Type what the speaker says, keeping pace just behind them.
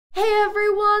Hey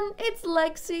everyone, it's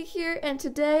Lexi here, and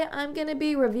today I'm gonna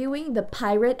be reviewing the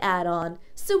pirate add-on.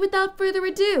 So without further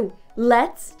ado,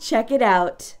 let's check it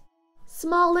out.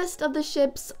 Smallest of the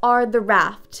ships are the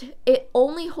raft. It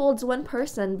only holds one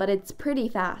person, but it's pretty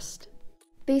fast.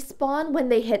 They spawn when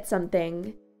they hit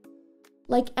something.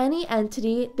 Like any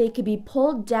entity, they could be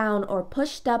pulled down or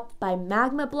pushed up by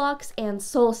magma blocks and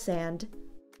soul sand.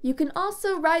 You can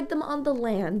also ride them on the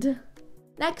land.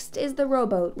 Next is the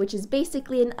rowboat, which is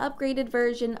basically an upgraded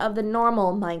version of the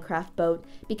normal Minecraft boat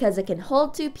because it can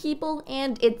hold 2 people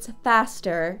and it's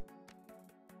faster.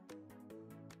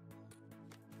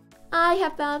 I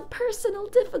have found personal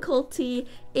difficulty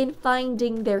in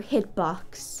finding their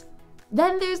hitbox.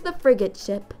 Then there's the frigate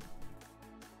ship.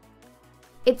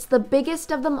 It's the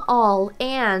biggest of them all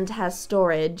and has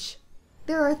storage.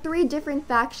 There are 3 different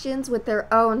factions with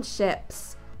their own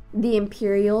ships: the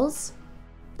Imperials,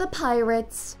 the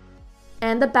Pirates,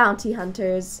 and the Bounty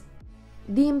Hunters.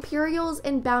 The Imperials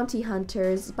and Bounty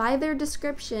Hunters, by their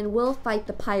description, will fight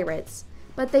the Pirates,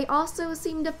 but they also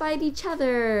seem to fight each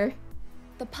other.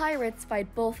 The Pirates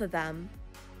fight both of them,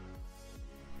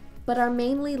 but are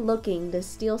mainly looking to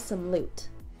steal some loot.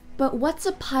 But what's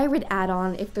a pirate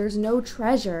add-on if there's no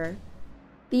treasure?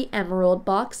 The Emerald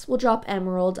box will drop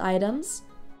emerald items.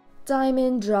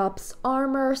 Diamond drops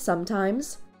armor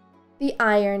sometimes. The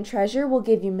iron treasure will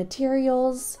give you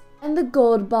materials, and the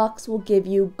gold box will give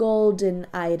you golden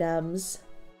items.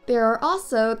 There are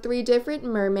also 3 different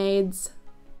mermaids,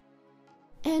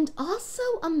 and also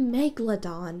a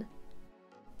megalodon.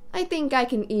 I think I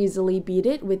can easily beat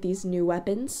it with these new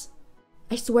weapons.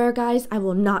 I swear guys, I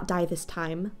will not die this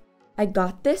time. I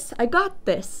got this, I got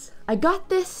this, I got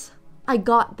this, I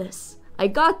got this, I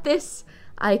got this,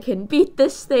 I can beat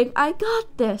this thing, I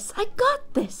got this, I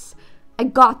got this. I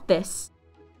got this.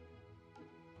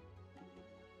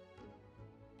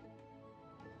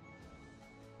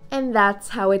 And that's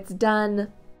how it's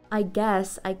done. I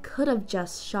guess I could have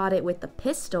just shot it with the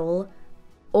pistol,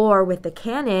 or with the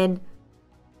cannon,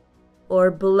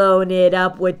 or blown it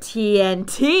up with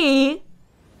TNT.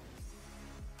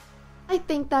 I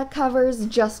think that covers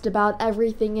just about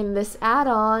everything in this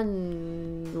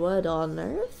add-on. What on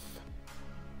earth?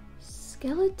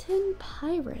 Skeleton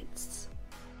pirates.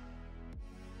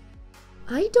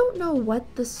 I don't know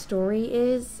what the story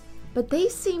is, but they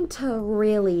seem to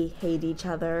really hate each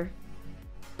other.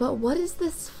 But what is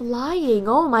this flying?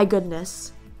 Oh my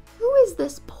goodness. Who is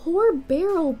this poor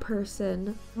barrel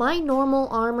person? My normal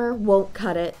armor won't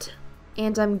cut it,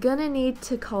 and I'm gonna need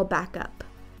to call backup.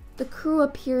 The crew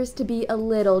appears to be a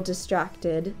little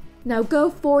distracted. Now go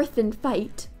forth and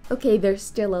fight. Okay, there's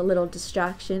still a little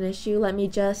distraction issue. Let me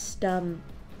just,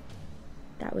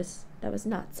 that was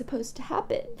not supposed to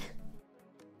happen.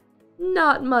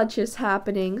 Not much is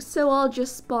happening, so I'll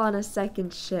just spawn a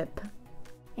second ship.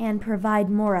 And provide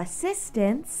more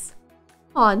assistance.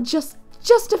 On, just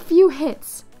a few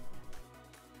hits.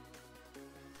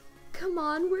 Come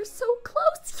on, we're so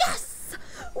close. Yes!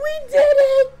 We did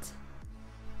it!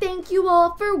 Thank you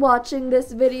all for watching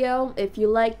this video. If you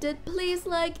liked it, please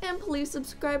like and please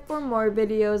subscribe for more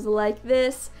videos like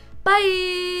this.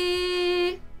 Bye!